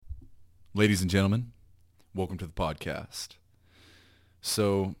Ladies and gentlemen, welcome to the podcast.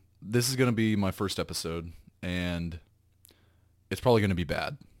 So, this is going to be my first episode, and it's probably going to be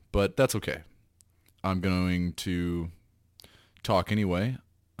bad, but that's okay. I'm going to talk anyway,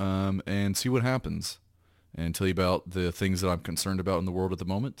 and see what happens, and tell you about the things that I'm concerned about in the world at the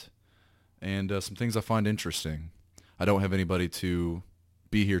moment, and some things I find interesting. I don't have anybody to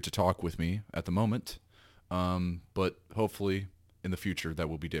be here to talk with me at the moment, but hopefully in the future that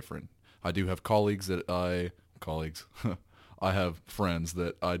will be different. I do have colleagues, I have friends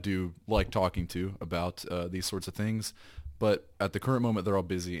that I do like talking to about these sorts of things, but at the current moment they're all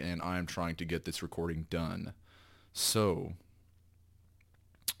busy and I am trying to get this recording done. So,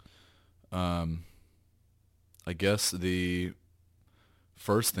 um, I guess the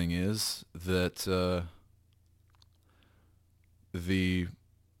first thing is that the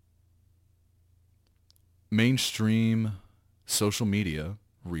mainstream social media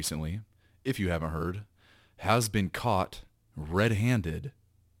recently, if you haven't heard, has been caught red-handed,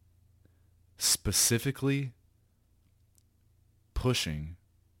 specifically pushing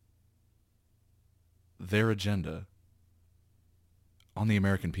their agenda on the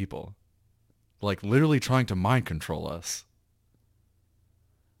American people. Like literally trying to mind control us.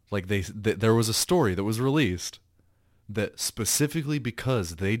 Like there was a story that was released that specifically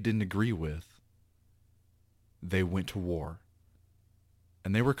because they didn't agree with, they went to war.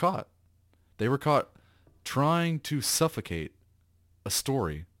 And they were caught. They were caught trying to suffocate a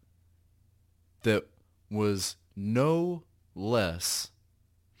story that was no less,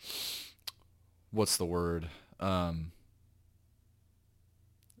 what's the word,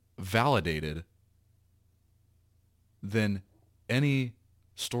 validated than any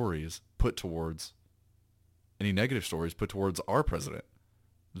stories put towards, any negative stories put towards our president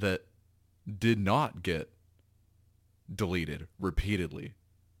that did not get deleted repeatedly.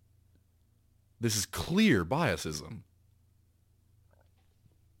 This is clear biasism.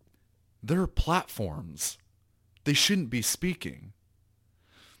 They're platforms. They shouldn't be speaking.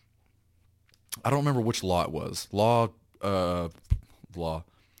 I don't remember which law it was. Law. I'm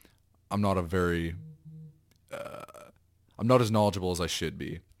not a very, I'm not as knowledgeable as I should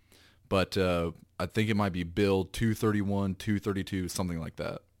be. But I think it might be Bill 231, 232, something like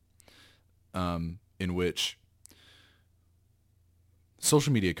that. In which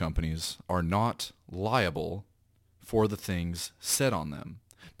social media companies are not liable for the things said on them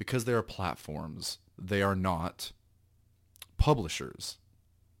because they are platforms. They are not publishers.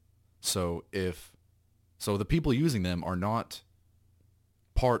 So the people using them are not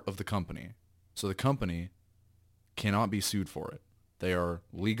part of the company. So the company cannot be sued for it. They are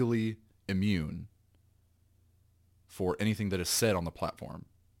legally immune for anything that is said on the platform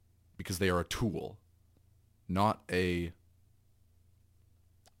because they are a tool, not a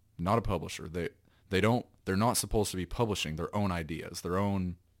publisher. They're not supposed to be publishing their own ideas, their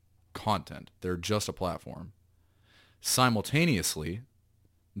own content. They're just a platform. Simultaneously,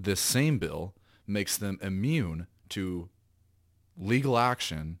 this same bill makes them immune to legal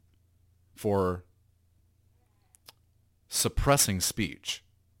action for suppressing speech.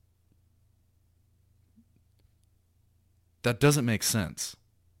 That doesn't make sense.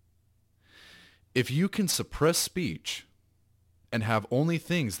 If you can suppress speech and have only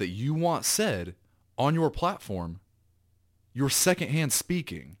things that you want said on your platform, you're secondhand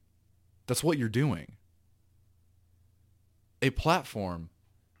speaking. That's what you're doing. A platform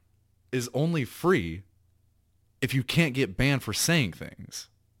is only free if you can't get banned for saying things.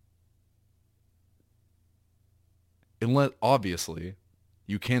 Unless, obviously,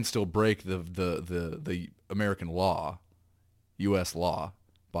 you can still break the American law, U.S. law,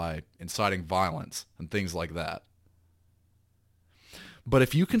 by inciting violence and things like that. But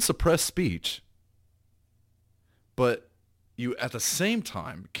if you can suppress speech, but you at the same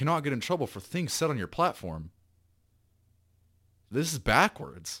time cannot get in trouble for things said on your platform, this is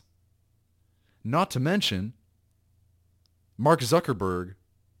backwards. Not to mention, Mark Zuckerberg,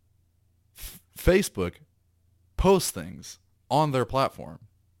 Facebook, posts things on their platform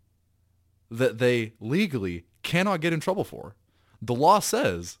that they legally cannot get in trouble for. The law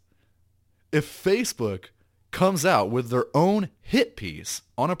says if Facebook comes out with their own hit piece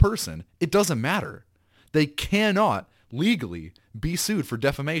on a person, it doesn't matter. They cannot legally be sued for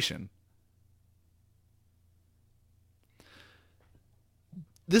defamation.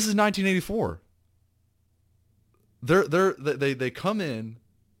 This is 1984. They come in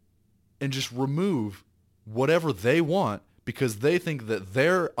and just remove whatever they want because they think that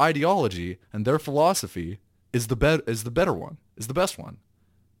their ideology and their philosophy is the better one, is the best one.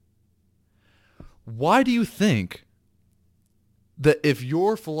 Why do you think that if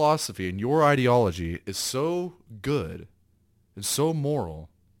your philosophy and your ideology is so good and so moral,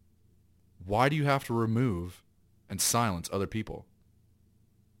 why do you have to remove and silence other people?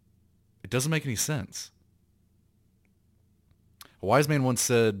 It doesn't make any sense. A wise man once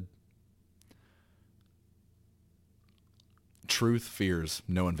said, truth fears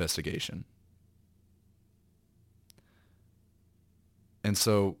no investigation. And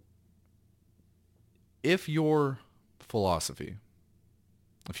so, if your philosophy,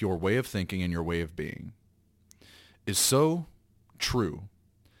 if your way of thinking and your way of being is so true,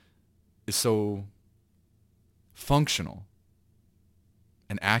 is so functional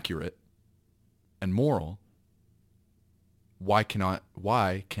and accurate and moral, why can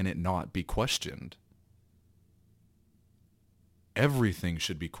it not be questioned? Everything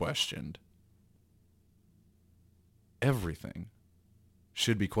should be questioned. Everything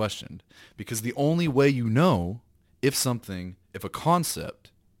should be questioned. Because the only way you know if a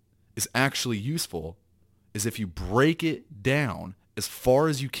concept is actually useful is if you break it down as far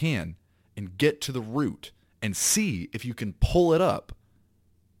as you can and get to the root and see if you can pull it up.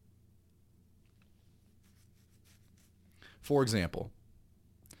 For example,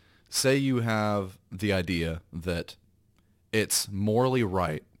 say you have the idea that it's morally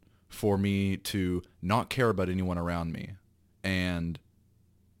right for me to not care about anyone around me and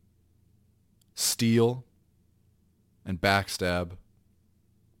steal and backstab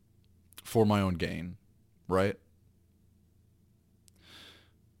for my own gain, right?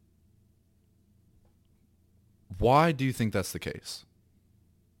 Why do you think that's the case?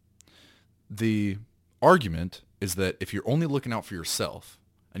 The argument is that if you're only looking out for yourself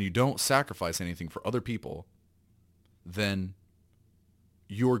and you don't sacrifice anything for other people, then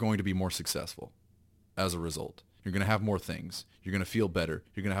you're going to be more successful as a result. You're going to have more things. You're going to feel better.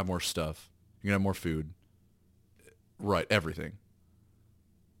 You're going to have more stuff. You're going to have more food. Right, everything.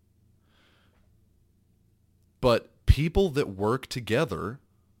 But people that work together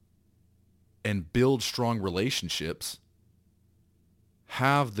and build strong relationships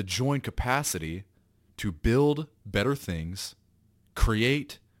have the joint capacity to build better things,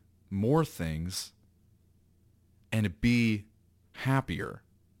 create more things, and be happier.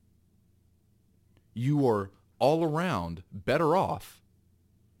 You are all around better off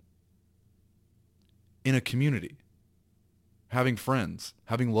in a community, having friends,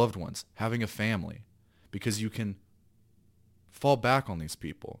 having loved ones, having a family, because you can fall back on these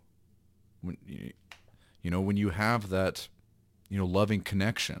people. When when you have that, loving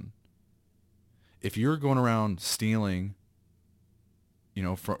connection. If you're going around stealing,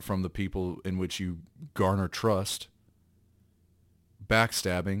 from the people in which you garner trust,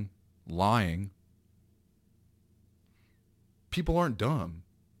 backstabbing, lying, people aren't dumb.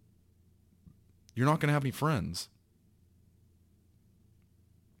 You're not going to have any friends.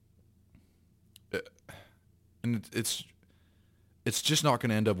 And it's just not going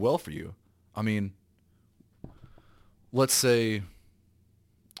to end up well for you. I mean, let's say,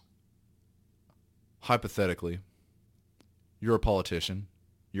 hypothetically, you're a politician,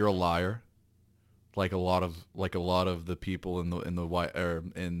 you're a liar, like a lot of the people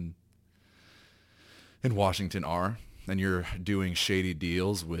in Washington are, and you're doing shady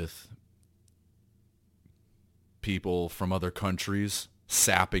deals with people from other countries,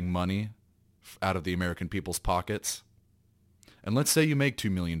 sapping money out of the American people's pockets. And let's say you make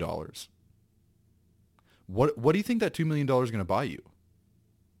 $2 million. What do you think that $2 million is going to buy you?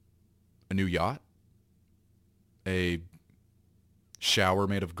 A new yacht? A shower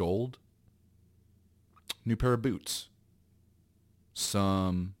made of gold? New pair of boots?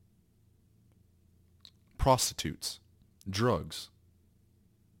 Some prostitutes? Drugs?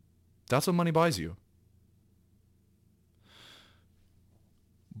 That's what money buys you.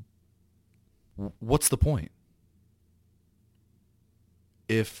 What's the point?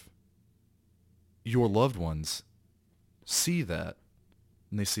 If your loved ones see that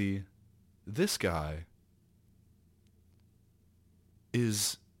and they see this guy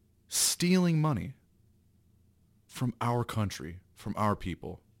is stealing money from our country, from our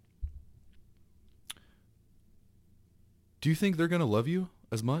people, do you think they're going to love you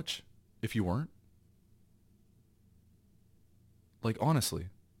as much if you weren't? Like, honestly,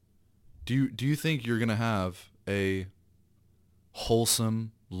 do you think you're going to have a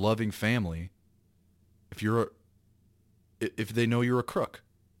wholesome, loving family if they know you're a crook?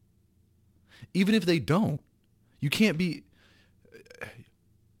 Even if they don't, you can't be...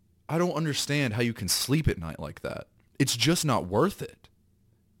 I don't understand how you can sleep at night like that. It's just not worth it.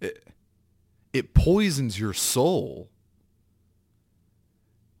 It poisons your soul.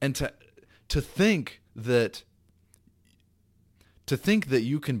 And to think that To think that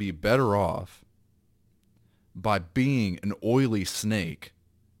you can be better off by being an oily snake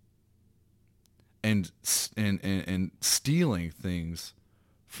and stealing things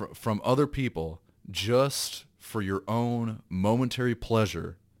from other people just for your own momentary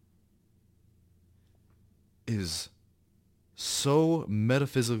pleasure is so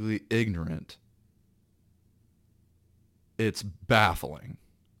metaphysically ignorant. It's baffling.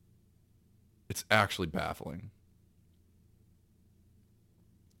 It's actually baffling.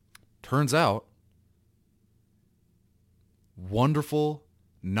 Turns out, wonderful,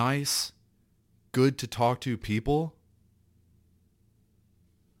 nice, good to talk to people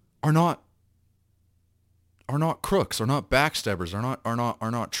are not crooks, are not backstabbers,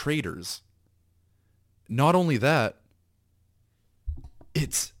 are not traitors. Not only that,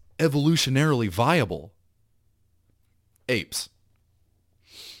 it's evolutionarily viable. Apes.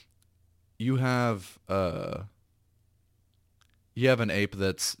 You have an ape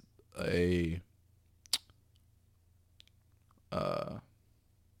that's a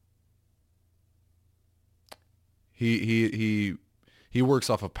he works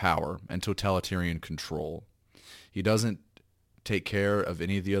off of power and totalitarian control. He doesn't take care of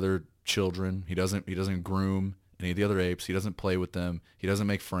any of the other children. He doesn't groom any of the other apes. He doesn't play with them. He doesn't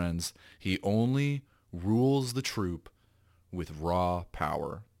make friends. He only rules the troop with raw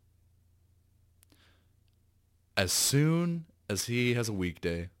power. As soon as he has a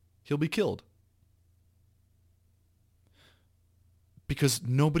weekday, he'll be killed. Because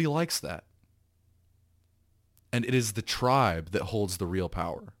nobody likes that. And it is the tribe that holds the real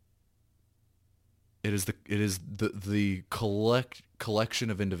power. It is the collection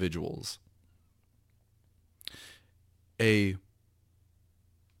of individuals. A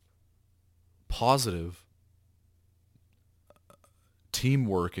positive,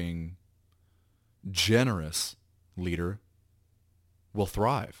 team-working, generous leader will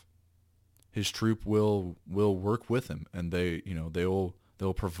thrive. His troop will work with him, and they'll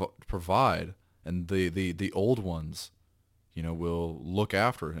provide, and the old ones, will look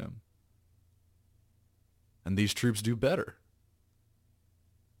after him. And these troops do better.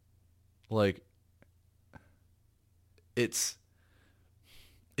 Like, it's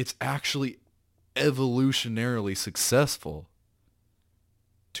actually evolutionarily successful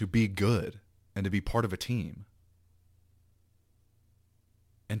to be good and to be part of a team.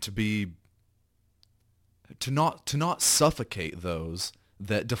 And to not suffocate those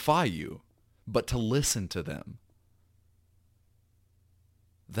that defy you, but to listen to them.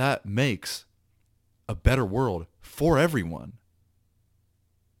 That makes a better world for everyone.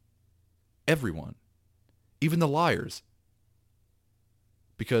 Everyone. Even the liars.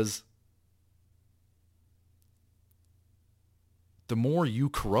 Because the more you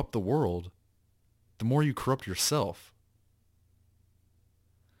corrupt the world, the more you corrupt yourself.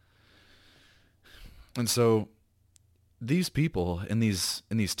 And so these people in these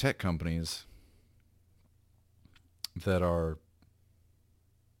tech companies that are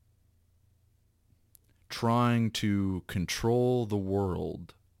trying to control the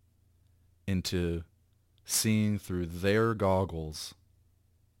world into seeing through their goggles,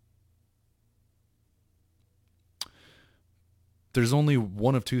 there's only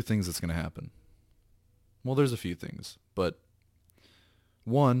one of two things that's going to happen. Well, there's a few things, but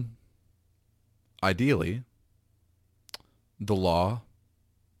one, ideally, the law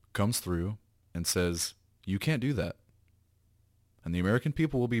comes through and says, you can't do that. And the American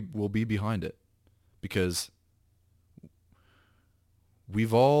people will be behind it, because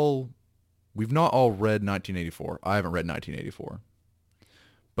we've not all read 1984. I haven't read 1984.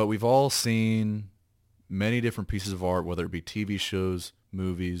 But we've all seen many different pieces of art, whether it be TV shows,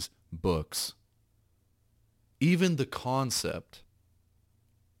 movies, books. Even the concept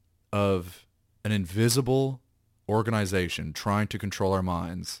of an invisible organization trying to control our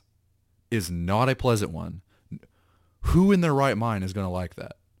minds is not a pleasant one. Who in their right mind is going to like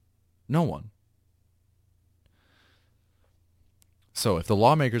that? No one. So if the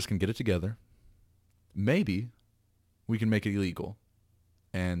lawmakers can get it together, maybe we can make it illegal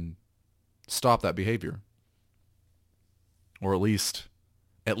and stop that behavior. Or at least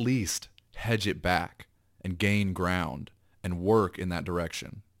hedge it back and gain ground and work in that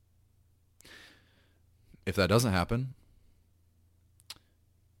direction. If that doesn't happen,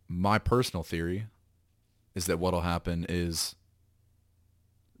 my personal theory is that what'll happen is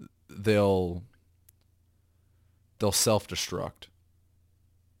they'll self-destruct.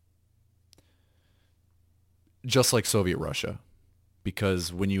 Just like Soviet Russia.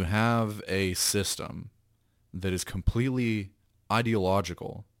 Because when you have a system that is completely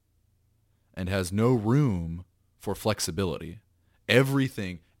ideological and has no room for flexibility,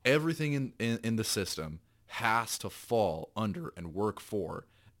 Everything in the system has to fall under and work for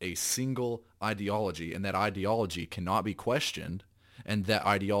a single ideology, and that ideology cannot be questioned, and that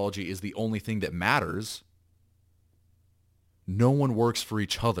ideology is the only thing that matters. No one works for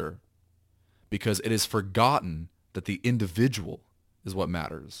each other because it is forgotten that the individual is what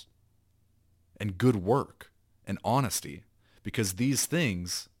matters, and good work and honesty, because these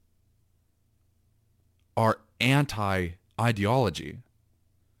things are anti-ideology.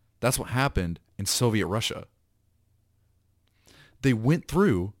 That's what happened in Soviet Russia. They went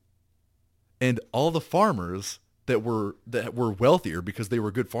through, and all the farmers that were wealthier because they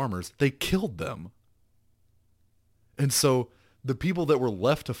were good farmers, they killed them. And so the people that were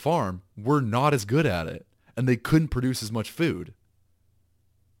left to farm were not as good at it, and they couldn't produce as much food.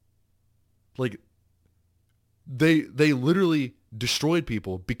 Like, they literally destroyed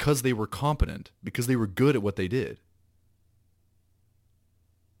people because they were competent, because they were good at what they did.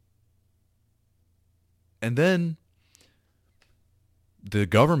 And then the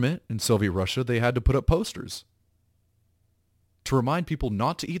government in Soviet Russia, they had to put up posters to remind people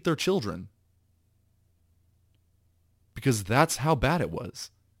not to eat their children, because that's how bad it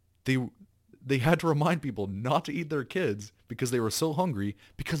was. They had to remind people not to eat their kids because they were so hungry,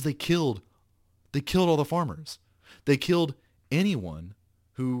 because they killed all the farmers. They killed anyone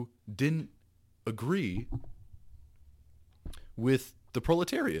who didn't agree with the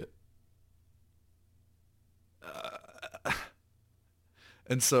proletariat.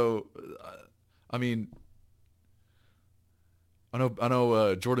 And so, I mean, I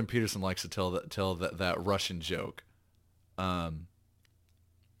know. Jordan Peterson likes to tell that Russian joke.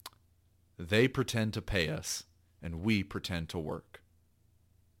 They pretend to pay us, and we pretend to work.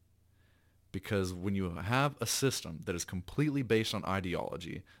 Because when you have a system that is completely based on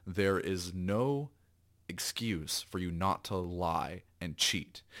ideology, there is no excuse for you not to lie and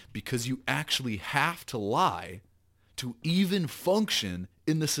cheat, because you actually have to lie to even function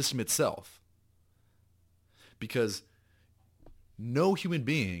in the system itself. Because no human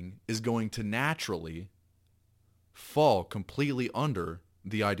being is going to naturally fall completely under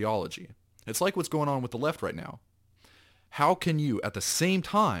the ideology. It's like what's going on with the left right now. How can you at the same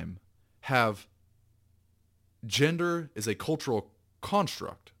time have gender is a cultural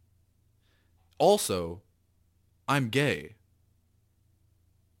construct, also I'm gay?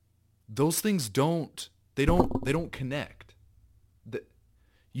 Those things don't connect.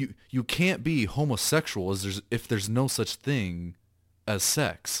 You can't be homosexual if there's no such thing as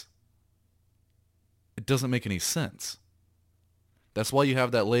sex. It doesn't make any sense. That's why you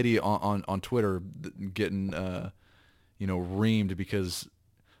have that lady on Twitter getting reamed because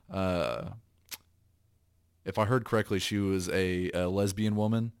if I heard correctly, she was a lesbian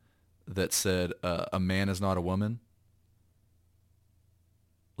woman that said a man is not a woman.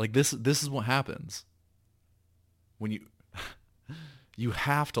 Like this is what happens when you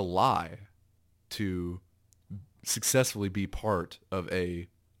have to lie to successfully be part of a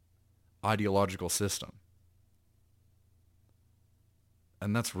ideological system.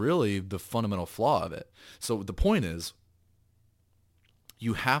 And that's really the fundamental flaw of it. So the point is,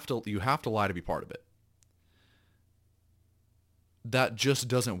 you have to lie to be part of it. That just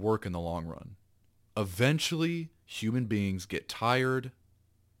doesn't work in the long run. Eventually, human beings get tired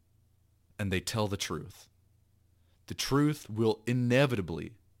and they tell the truth. The truth will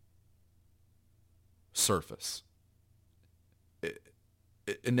inevitably surface.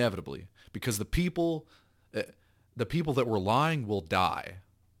 Inevitably. Because the people that were lying will die.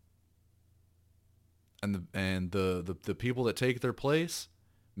 And the people that take their place,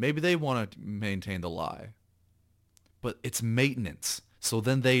 maybe they want to maintain the lie. But it's maintenance. So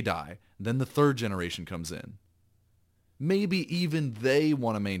then they die. Then the third generation comes in. Maybe even they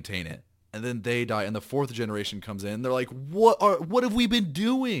want to maintain it. And then they die, and the fourth generation comes in. They're like, what have we been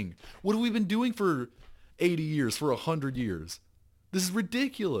doing? What have we been doing for 80 years, for 100 years? This is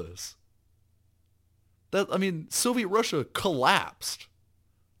ridiculous. Soviet Russia collapsed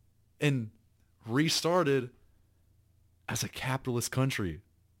and restarted as a capitalist country,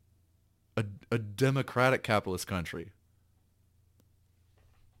 a democratic capitalist country.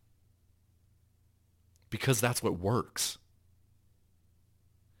 Because that's what works.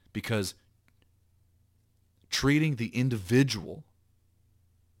 Because treating the individual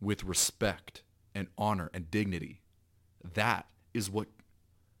with respect and honor and dignity, that is what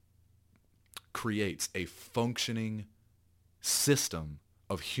creates a functioning system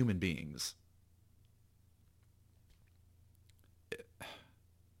of human beings.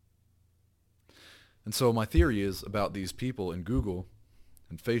 And so my theory is about these people in Google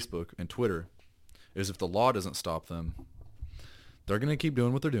and Facebook and Twitter is if the law doesn't stop them, They're going to keep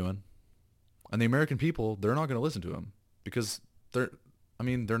doing what they're doing. And the American people, they're not going to listen to them because they're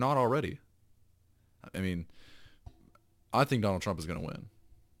not already. I mean, I think Donald Trump is going to win.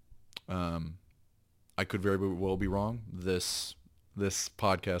 I could very well be wrong. This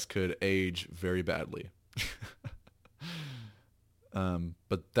podcast could age very badly.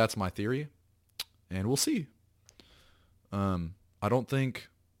 But that's my theory, and we'll see. I don't think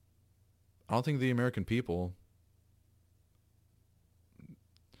the American people,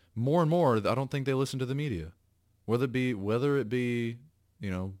 more and more, I don't think they listen to the media, whether it be,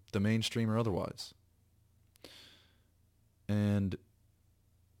 the mainstream or otherwise. And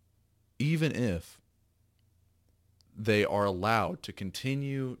even if they are allowed to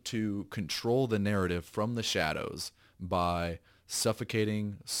continue to control the narrative from the shadows by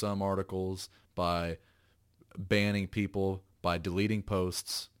suffocating some articles, by banning people, by deleting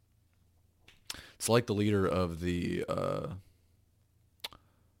posts, it's like the leader of the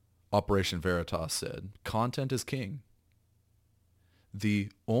Operation Veritas said, content is king. The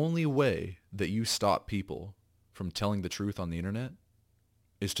only way that you stop people from telling the truth on the internet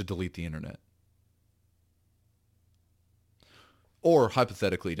is to delete the internet. Or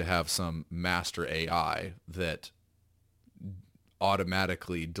hypothetically to have some master AI that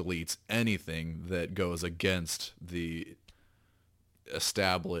automatically deletes anything that goes against the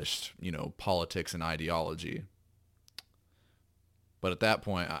established, politics and ideology. But at that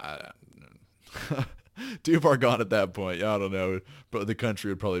point, too far gone at that point. I don't know. But the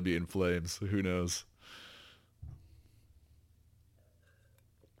country would probably be in flames. Who knows?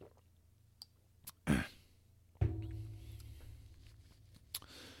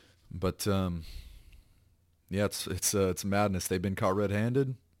 But yeah, it's madness. They've been caught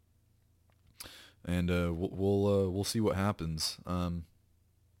red-handed, and we'll see what happens.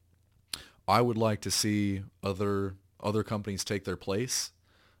 I would like to see other companies take their place.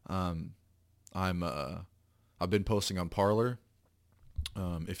 I've been posting on Parler.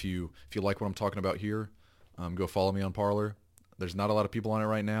 If you like what I'm talking about here, go follow me on Parler. There's not a lot of people on it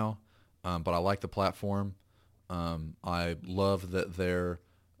right now, but I like the platform. I love that their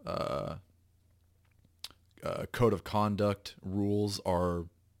code of conduct rules are.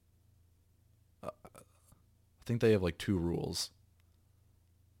 I think they have like 2 rules.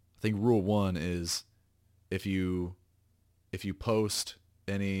 I think rule 1 is if you post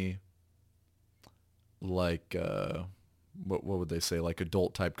any like what would they say, like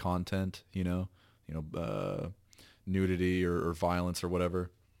adult type content, nudity or violence or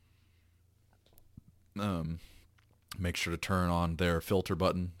whatever, make sure to turn on their filter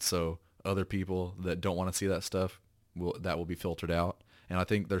button so other people that don't want to see that stuff will be filtered out. And I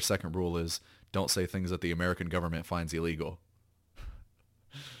think their second rule is don't say things that the American government finds illegal.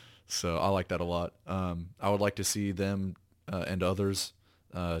 So I like that a lot. I would like to see them and others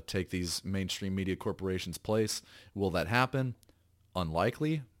take these mainstream media corporations' place. Will that happen?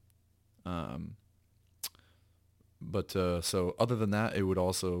 Unlikely. But so other than that, it would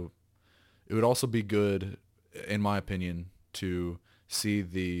also be good, in my opinion, to see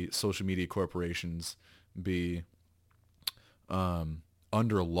the social media corporations be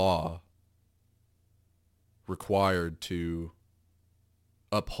under law required to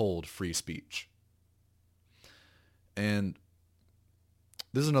uphold free speech. And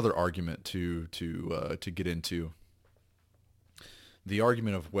this is another argument to get into. The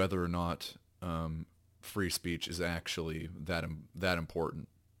argument of whether or not free speech is actually that important,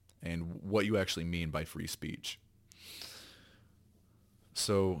 and what you actually mean by free speech.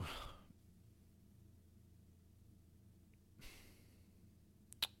 So,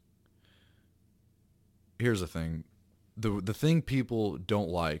 here's the thing. The thing people don't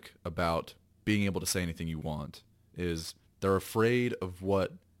like about being able to say anything you want is they're afraid of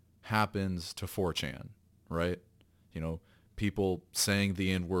what happens to 4chan, right? People saying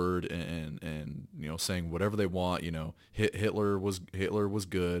the N-word and saying whatever they want, Hitler was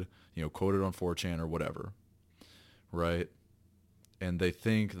good, quoted on 4chan or whatever, right? And they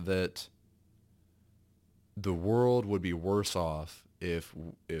think that the world would be worse off if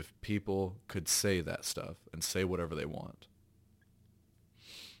people could say that stuff and say whatever they want.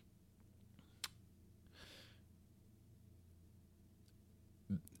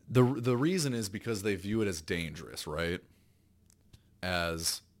 The reason is because they view it as dangerous, right?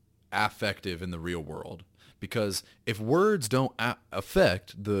 As affective in the real world. Because if words don't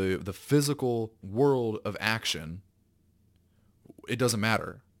affect the physical world of action, it doesn't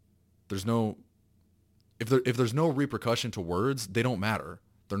matter. There's no if there's no repercussion to words, they don't matter.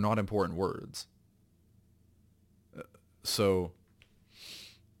 They're not important words. So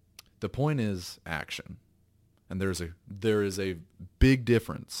the point is action. And there is a big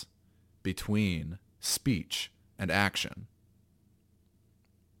difference between speech and action.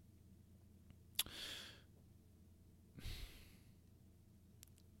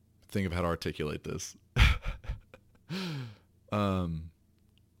 Think of how to articulate this.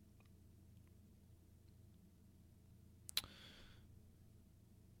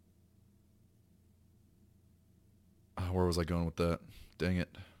 Where was I going with that? Dang it.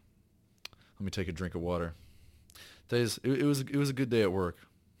 Let me take a drink of water. It was a good day at work.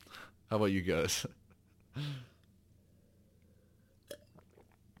 How about you guys?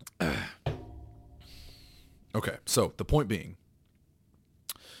 Okay, so the point being,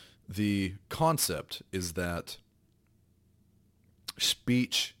 the concept is that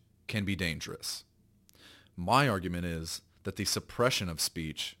speech can be dangerous. My argument is that the suppression of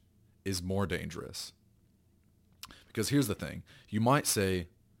speech is more dangerous. Because here's the thing. You might say,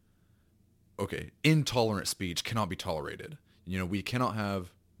 okay, intolerant speech cannot be tolerated. You know, we cannot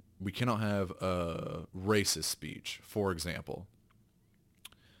have racist speech, for example.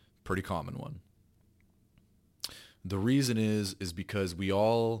 Pretty common one. The reason is because we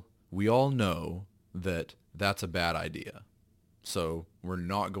all know that that's a bad idea. So we're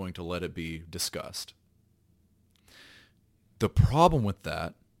not going to let it be discussed. The problem with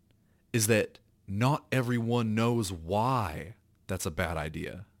that is that not everyone knows why that's a bad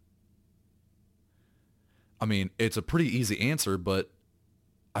idea. I mean, it's a pretty easy answer, but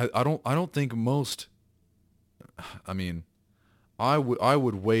I don't think most. I mean, I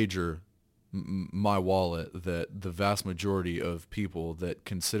would wager my wallet that the vast majority of people that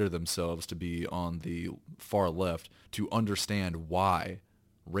consider themselves to be on the far left to understand why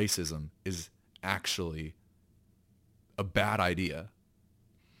racism is actually a bad idea.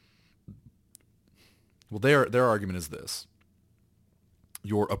 Well, their argument is this: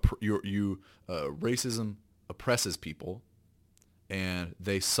 racism oppresses people, and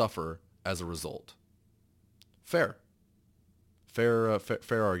they suffer as a result. Fair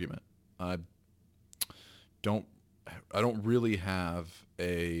argument. I don't really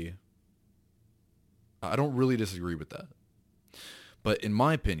disagree with that. But in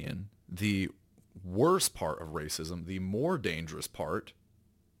my opinion, the worst part of racism, the more dangerous part,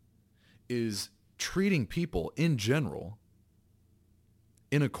 is treating people in general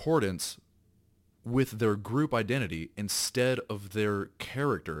in accordance with their group identity instead of their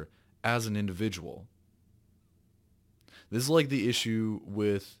character as an individual. This is like the issue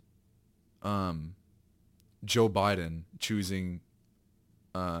with Joe Biden choosing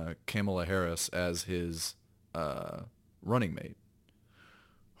Kamala Harris as his running mate.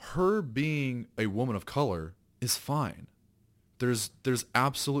 Her being a woman of color is fine. There's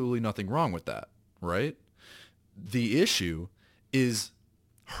absolutely nothing wrong with that, right? The issue is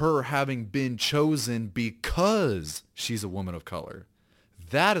her having been chosen because she's a woman of color.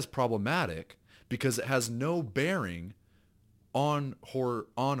 That is problematic because it has no bearing on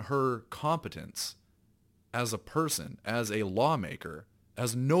her competence as a person, as a lawmaker. It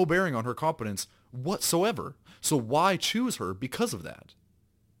has no bearing on her competence whatsoever. So why choose her because of that?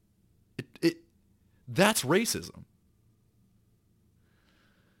 That's racism.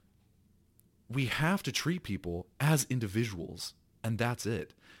 We have to treat people as individuals, and that's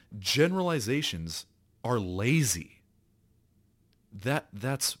it. Generalizations are lazy.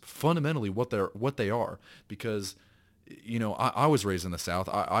 That's fundamentally what they are. Because, you know, I was raised in the South.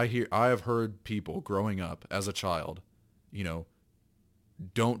 I have heard people growing up as a child, you know,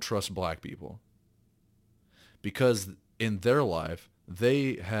 don't trust black people, because in their life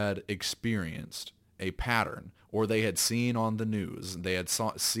they had experienced a pattern, or they had seen on the news, they had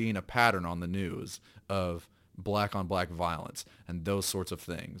seen a pattern on the news of black on black violence and those sorts of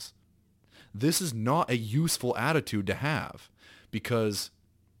things. This is not a useful attitude to have, because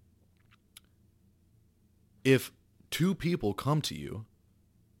if two people come to you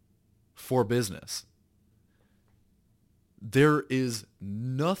for business, there is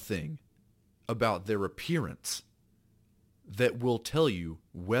nothing about their appearance that will tell you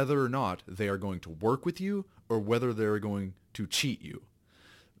whether or not they are going to work with you or whether they're going to cheat you.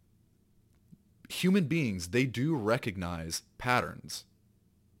 Human beings, they do recognize patterns,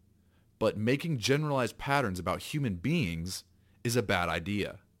 but making generalized patterns about human beings is a bad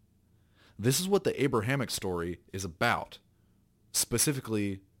idea. This is what the Abrahamic story is about,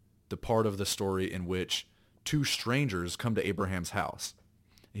 specifically the part of the story in which two strangers come to Abraham's house.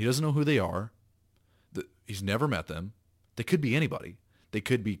 He doesn't know who they are. He's never met them. They could be anybody. They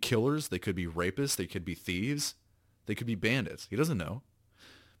could be killers. They could be rapists. They could be thieves. They could be bandits. He doesn't know.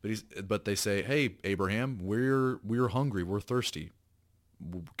 But they say, "Hey, Abraham, we're hungry. We're thirsty.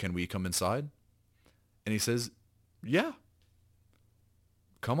 Can we come inside?" And he says, yeah,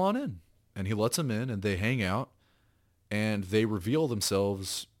 come on in. And he lets them in, and they hang out, and they reveal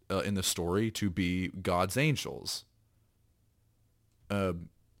themselves in the story to be God's angels. Uh,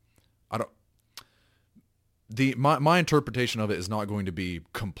 I don't. My interpretation of it is not going to be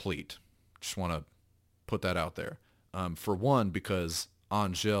complete. Just want to put that out there. For one, because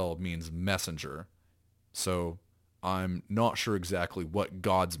angel means messenger, so I'm not sure exactly what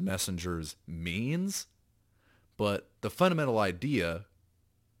God's messengers means, but the fundamental idea,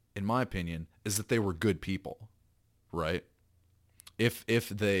 in my opinion, is that they were good people, right? If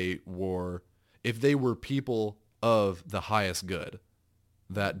they were people of the highest good,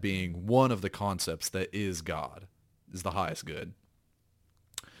 that being one of the concepts that is God, is the highest good.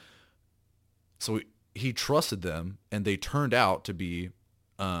 So he trusted them, and they turned out to be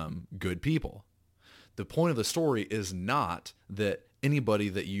good people. The point of the story is not that anybody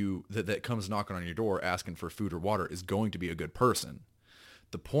that comes knocking on your door asking for food or water is going to be a good person.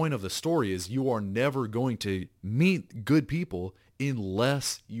 The point of the story is you are never going to meet good people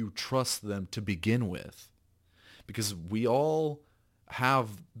unless you trust them to begin with. Because we all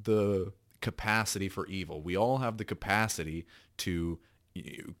have the capacity for evil. We all have the capacity to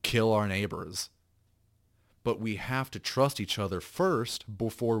kill our neighbors. But we have to trust each other first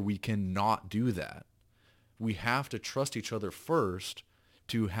before we can not do that. We have to trust each other first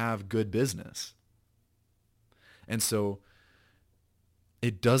to have good business. And so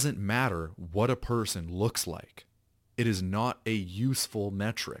it doesn't matter what a person looks like. It is not a useful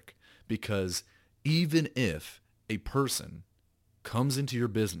metric, because even if a person comes into your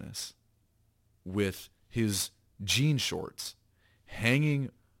business with his jean shorts hanging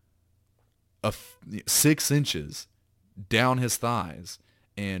 6 inches down his thighs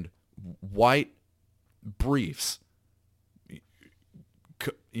and white briefs,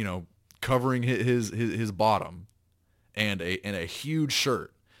 covering his bottom, and a huge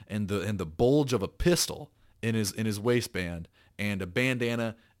shirt, and the bulge of a pistol in his waistband, and a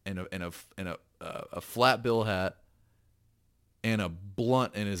bandana, and a flat bill hat, and a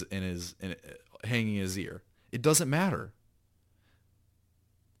blunt hanging his ear. It doesn't matter.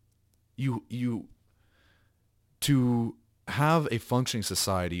 You to have a functioning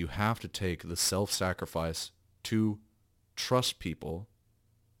society, you have to take the self-sacrifice to trust people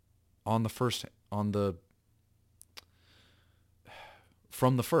from the first,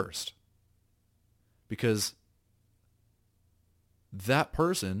 because that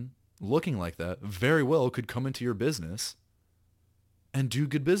person looking like that very well could come into your business and do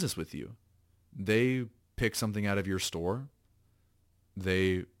good business with you. They pick something out of your store.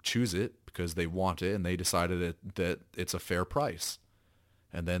 They choose it because they want it, and they decided that it's a fair price.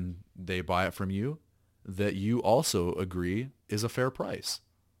 And then they buy it from you that you also agree is a fair price.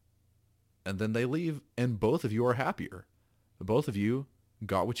 And then they leave, and both of you are happier. Both of you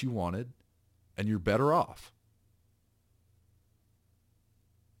got what you wanted, and you're better off.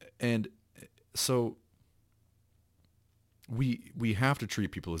 And so we have to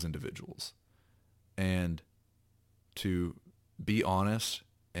treat people as individuals, and to be honest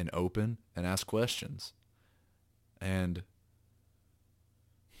and open and ask questions. And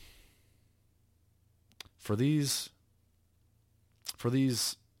for these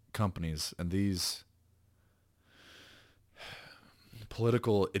companies and these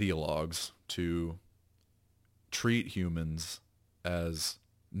political ideologues to treat humans as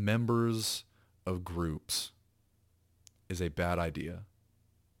members of groups is a bad idea.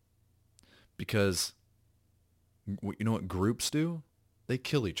 Because you know what groups do? They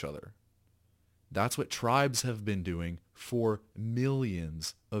kill each other. That's what tribes have been doing for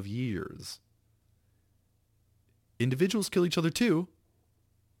millions of years. Individuals kill each other too,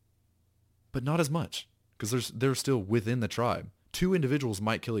 but not as much, because they're still within the tribe. 2 individuals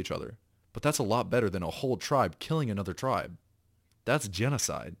might kill each other, but that's a lot better than a whole tribe killing another tribe. That's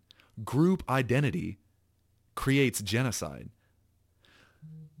genocide. Group identity creates genocide.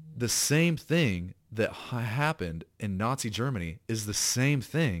 The same thing that happened in Nazi Germany is the same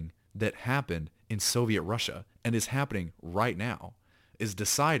thing that happened in Soviet Russia, and is happening right now, is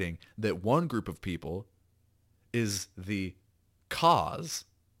deciding that one group of people is the cause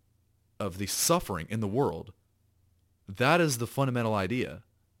of the suffering in the world. That is the fundamental idea,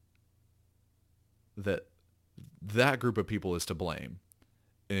 that group of people is to blame.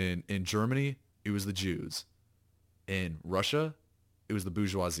 In Germany, it was the Jews. In Russia, it was the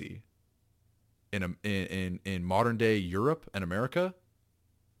bourgeoisie. In modern day Europe and America,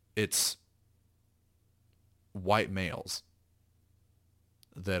 it's white males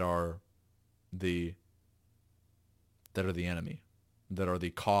that are the enemy, that are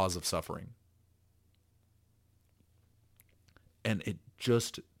the cause of suffering. And it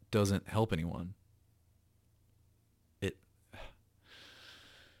just doesn't help anyone. It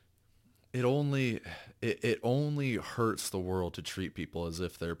it only it only hurts the world to treat people as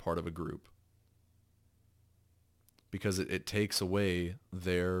if they're part of a group, because it takes away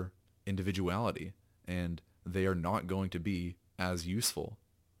their individuality, and they are not going to be as useful.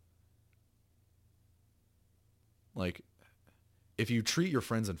 Like, if you treat your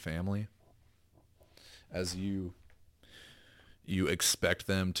friends and family as you expect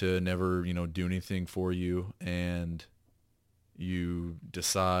them to never, do anything for you, and you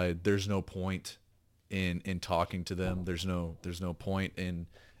decide there's no point in talking to them. There's no point in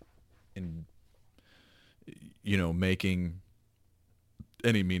making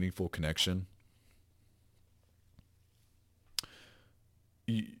any meaningful connection,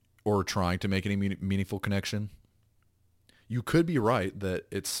 or trying to make any meaningful connection. You could be right that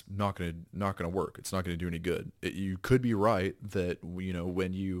it's not gonna work. It's not gonna do any good. You could be right that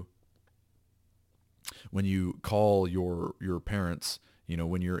when you call your parents,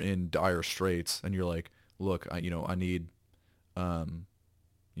 when you're in dire straits, and you're like, look, I need some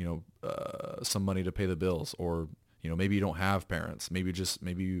money to pay the bills, or maybe you don't have parents, maybe you just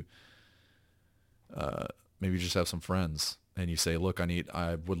have some friends, and you say, look,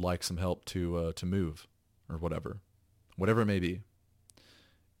 I would like some help to move, or whatever it may be.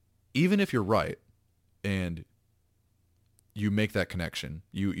 Even if you're right and you make that connection,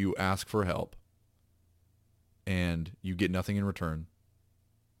 you ask for help and you get nothing in return,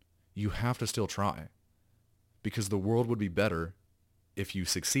 you have to still try, because the world would be better if you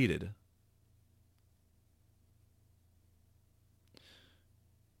succeeded.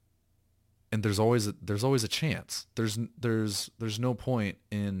 And there's always a chance. There's no point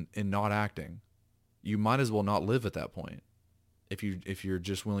in not acting. You might as well not live at that point if you're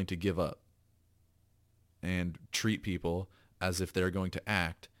just willing to give up and treat people as if they're going to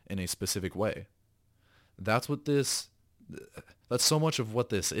act in a specific way. That's so much of what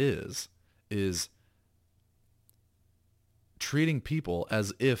this is treating people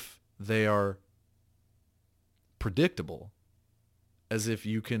as if they are predictable, as if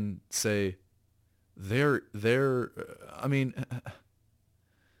you can say I mean,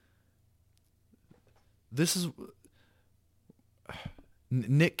 this is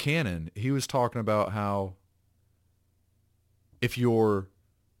Nick Cannon. He was talking about how if you're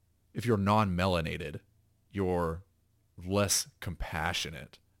non-melanated, you're less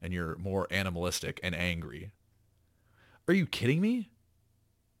compassionate and you're more animalistic and angry. Are you kidding me?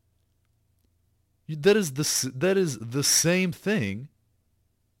 That is the same thing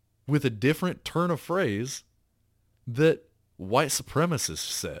with a different turn of phrase that white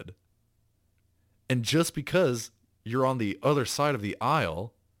supremacists said. And just because you're on the other side of the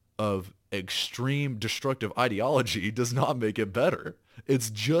aisle of extreme destructive ideology does not make it better. It's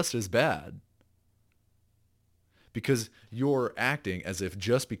just as bad. Because you're acting as if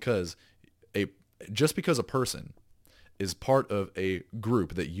just because a person is part of a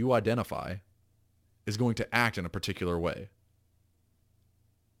group that you identify is going to act in a particular way.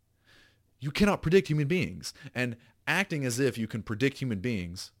 You cannot predict human beings, and acting as if you can predict human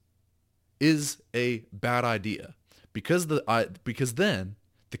beings is a bad idea, because then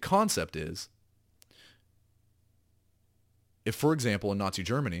the concept is, if, for example, in Nazi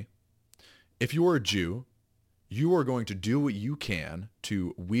Germany, if you are a Jew, you are going to do what you can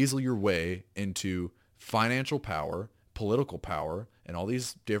to weasel your way into financial power, political power, and all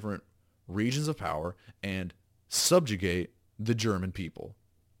these different regions of power, and subjugate the German people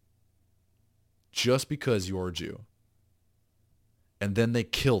just because you are a Jew. And then they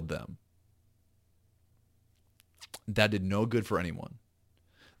killed them. That did no good for anyone.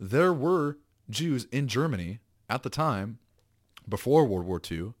 There were Jews in Germany at the time, before World War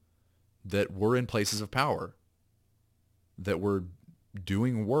II, that were in places of power, that were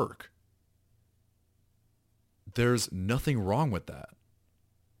doing work. There's nothing wrong with that.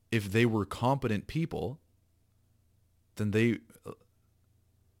 If they were competent people, then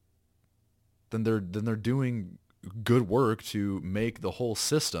they're doing good work to make the whole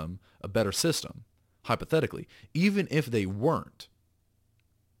system a better system, hypothetically. Even if they weren't,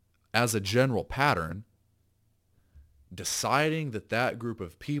 as a general pattern, deciding that group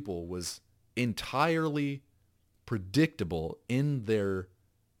of people was entirely predictable in their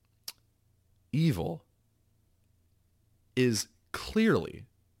evil is clearly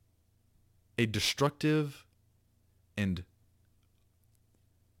a destructive and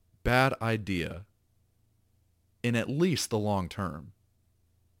bad idea in at least the long term.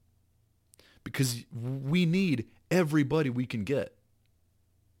 Because we need everybody we can get.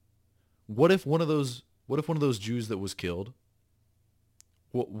 What if one of those Jews that was killed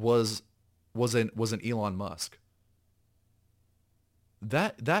was an Elon Musk.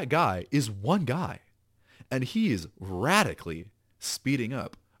 That guy is one guy, and he is radically speeding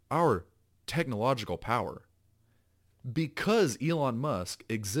up our technological power. Because Elon Musk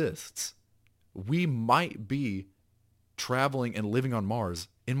exists, we might be traveling and living on Mars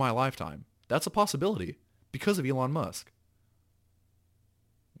in my lifetime. That's a possibility because of Elon Musk.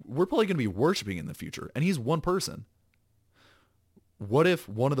 We're probably going to be worshiping in the future, and he's one person. What if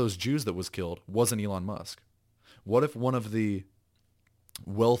one of those Jews that was killed wasn't Elon Musk? What if one of the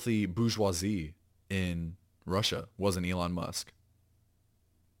wealthy bourgeoisie in Russia wasn't Elon Musk?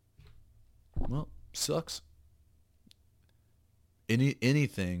 Well, sucks.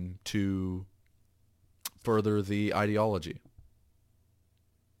 Anything to further the ideology.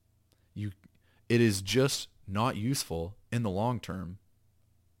 It is just not useful in the long term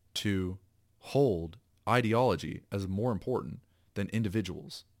to hold ideology as more important than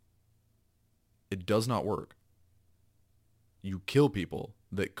individuals. It does not work. You kill people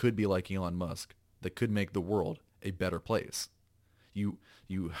that could be like Elon Musk, that could make the world a better place. You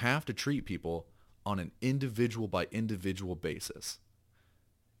have to treat people on an individual by individual basis.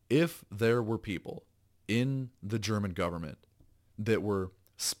 If there were people in the German government that were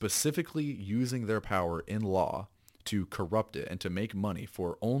specifically using their power in law to corrupt it and to make money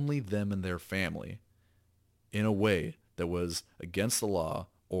for only them and their family in a way that was against the law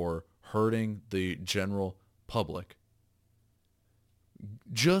or hurting the general public,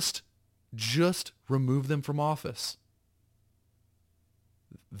 just remove them from office.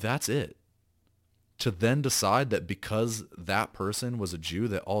 That's it. To then decide that because that person was a Jew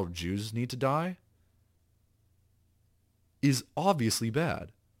that all Jews need to die is obviously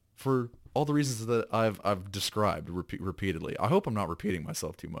bad for all the reasons that I've described repeatedly. I hope I'm not repeating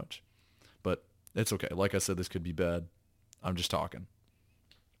myself too much, but it's okay. Like I said, this could be bad. I'm just talking.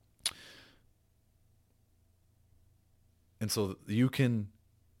 And so you can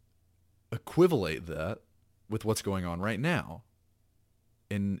equivalate that with what's going on right now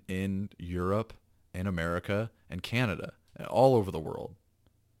in Europe and America and Canada and all over the world.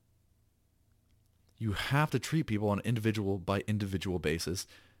 You have to treat people on an individual by individual basis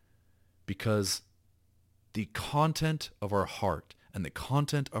because the content of our heart and the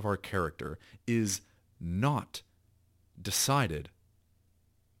content of our character is not decided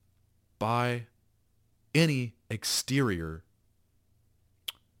by any exterior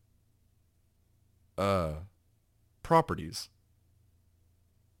properties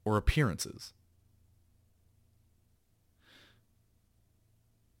or appearances.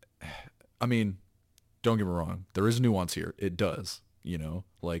 I mean, don't get me wrong. There is nuance here. It does,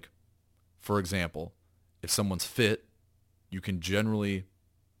 like, for example, if someone's fit, you can generally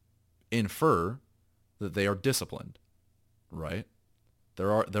infer that they are disciplined, right?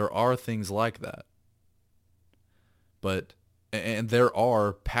 There are things like that. And there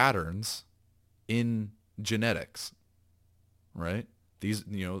are patterns in genetics, right?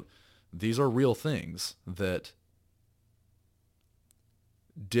 These are real things that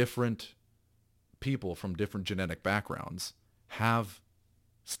different people from different genetic backgrounds have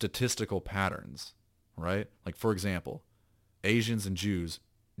statistical patterns, right? Like, for example, Asians and Jews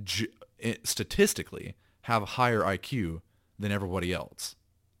statistically have a higher IQ than everybody else.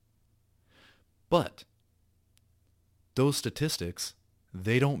 But those statistics,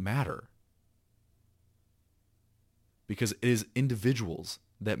 they don't matter because it is individuals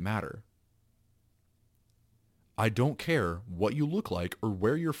that matter. I don't care what you look like or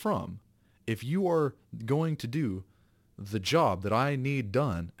where you're from. If you are going to do the job that I need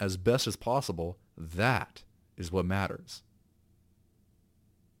done as best as possible, that is what matters.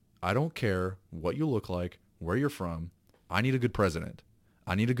 I don't care what you look like, where you're from. I need a good president.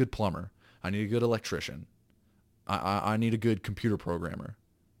 I need a good plumber. I need a good electrician. I need a good computer programmer.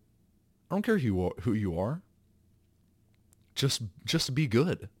 I don't care who you are. Just be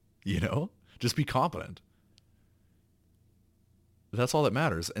good, Just be competent. That's all that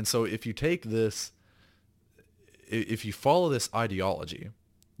matters. And so if you follow this ideology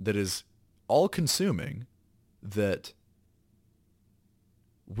that is all-consuming, that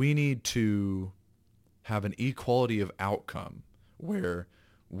we need to have an equality of outcome where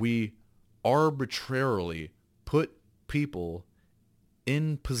we arbitrarily put people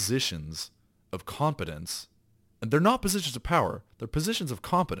in positions of competence, and they're not positions of power, they're positions of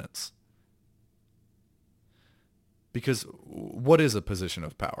competence. Because what is a position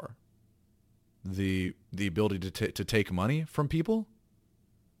of power? The ability to take money from people?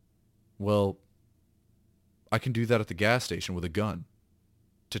 Well, I can do that at the gas station with a gun.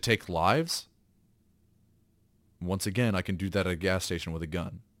 To take lives? Once again, I can do that at a gas station with a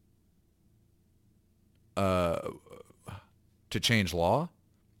gun. To change law,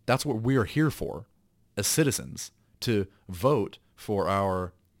 that's what we're here for as citizens, to vote for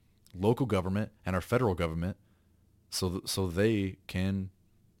our local government and our federal government so they can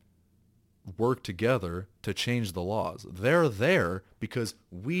work together to change the laws. They're there because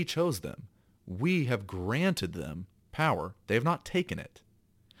we chose them. We have granted them power. They have not taken it.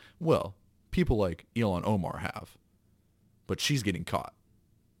 Well, people like Ilhan Omar have, but she's getting caught.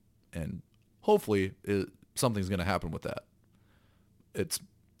 And hopefully something's going to happen with that. It's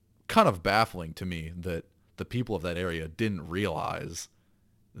kind of baffling to me that the people of that area didn't realize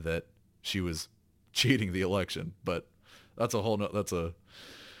that she was cheating the election, but that's a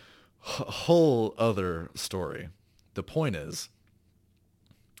whole other story. The point is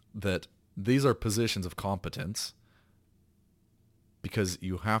that these are positions of competence because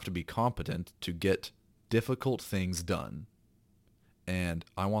you have to be competent to get difficult things done. And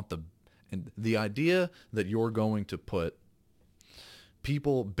the idea that you're going to put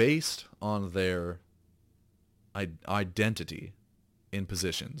people based on their identity in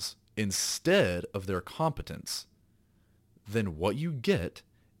positions instead of their competence, then what you get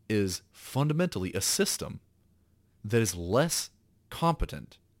is fundamentally a system that is less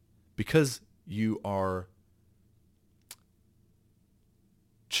competent because you are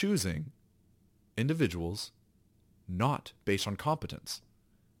choosing individuals not based on competence.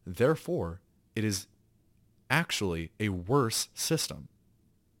 Therefore, it is actually a worse system.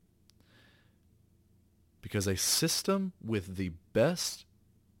 Because a system with the best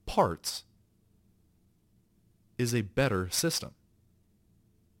parts is a better system.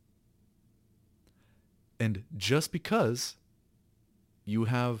 And just because you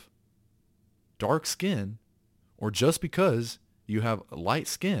have dark skin or just because you have light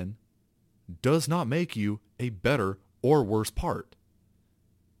skin does not make you a better or worse part.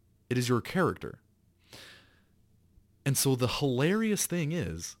 It is your character. And so the hilarious thing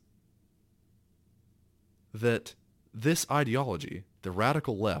is that this ideology, the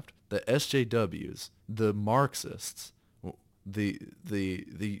radical left, the SJWs, the Marxists, the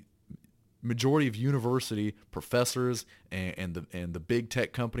majority of university professors and the big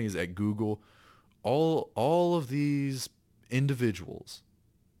tech companies at Google, all of these individuals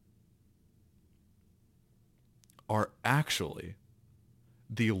are actually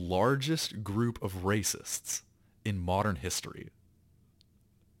the largest group of racists in modern history.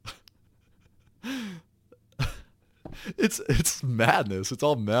 It's madness. It's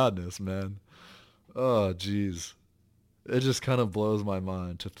all madness, man. Oh, jeez. It just kind of blows my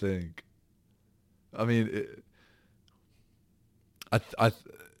mind to think. I mean,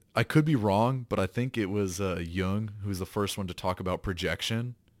 I could be wrong, but I think it was Jung who's the first one to talk about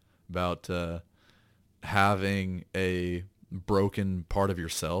projection, about having a broken part of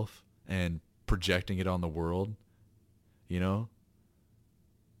yourself and projecting it on the world. You know?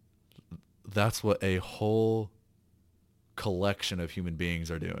 That's what a whole collection of human beings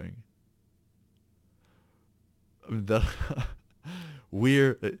are doing. I mean,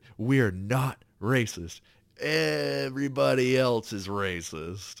 we're not racist. Everybody else is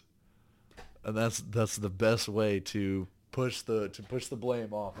racist, and that's the best way to push the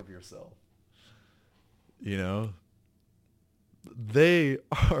blame off of yourself. You know, they're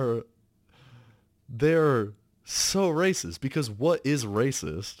so racist because what is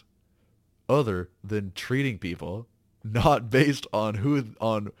racist other than treating people not based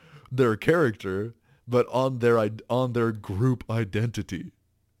on their character, but on their group identity?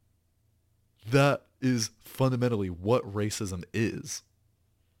 That is fundamentally what racism is.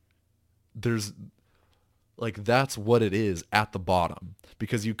 That's what it is at the bottom.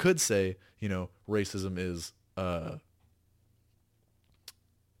 Because you could say, racism is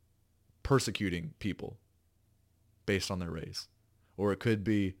persecuting people based on their race. Or it could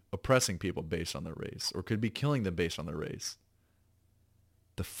be oppressing people based on their race. Or it could be killing them based on their race.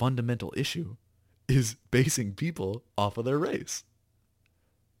 The fundamental issue is basing people off of their race.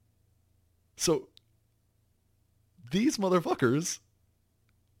 So these motherfuckers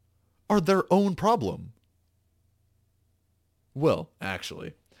are their own problem. Well,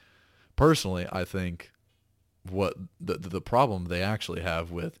 actually, personally, I think what the problem they actually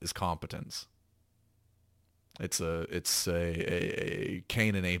have with is competence. It's a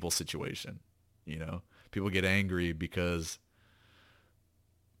Cain and Abel situation. People get angry because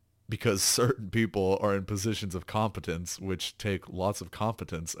certain people are in positions of competence which take lots of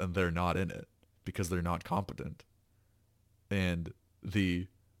competence and they're not in it because they're not competent. And the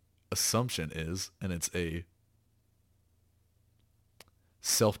assumption is, and it's a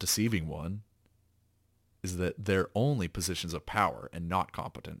self-deceiving one, is that they're only positions of power and not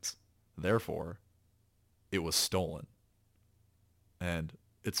competence. Therefore, it was stolen. And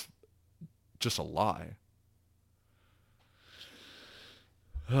it's just a lie.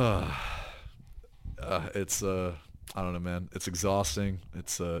 It's I don't know, man. It's exhausting.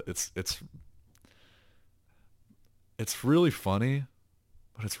 It's really funny,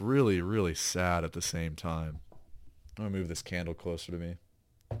 but it's really, really sad at the same time. I'm gonna move this candle closer to me.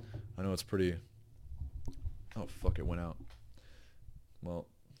 I know it's pretty. Oh fuck! It went out. Well,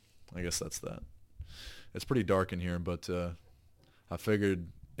 I guess that's that. It's pretty dark in here, but I figured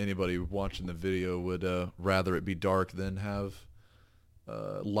anybody watching the video would rather it be dark than have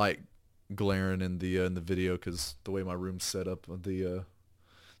light glaring in the video, because the way my room's set up, the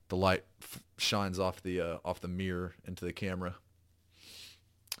light shines off the mirror into the camera.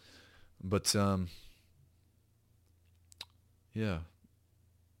 But yeah,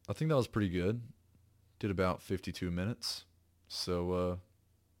 I think that was pretty good. Did about 52 minutes. So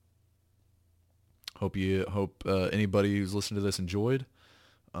hope anybody who's listened to this enjoyed.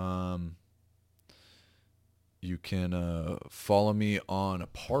 You can follow me on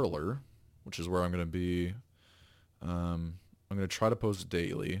Parler, which is where I'm going to be. I'm going to try to post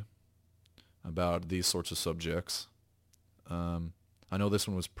daily about these sorts of subjects. I know this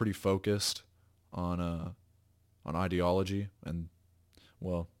one was pretty focused on ideology, and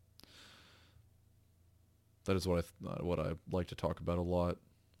well, that is what I like to talk about a lot.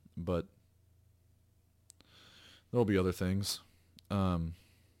 But there'll be other things. Let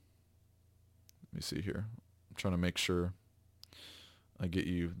me see here. I'm trying to make sure I get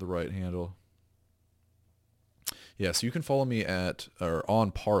you the right handle. Yeah, so you can follow me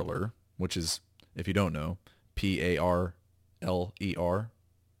on Parler, which is, if you don't know, Parler.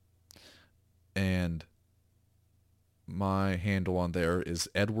 And my handle on there is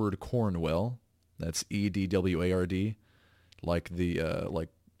Edward Cornwell. That's Edward, like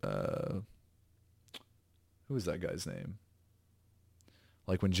who is that guy's name?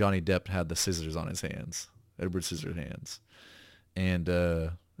 Like when Johnny Depp had the scissors on his hands, Edward Scissorhands. And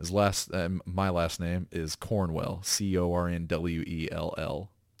my last name is Cornwell, Cornwell,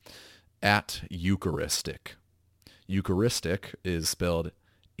 at Eucharistic. Eucharistic is spelled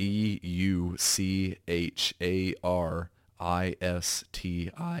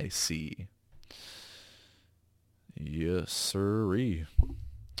EUCHARISTIC. Yes, sirree.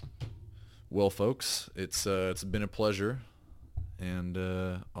 Well, folks, it's been a pleasure, and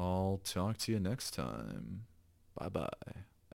I'll talk to you next time. Bye-bye.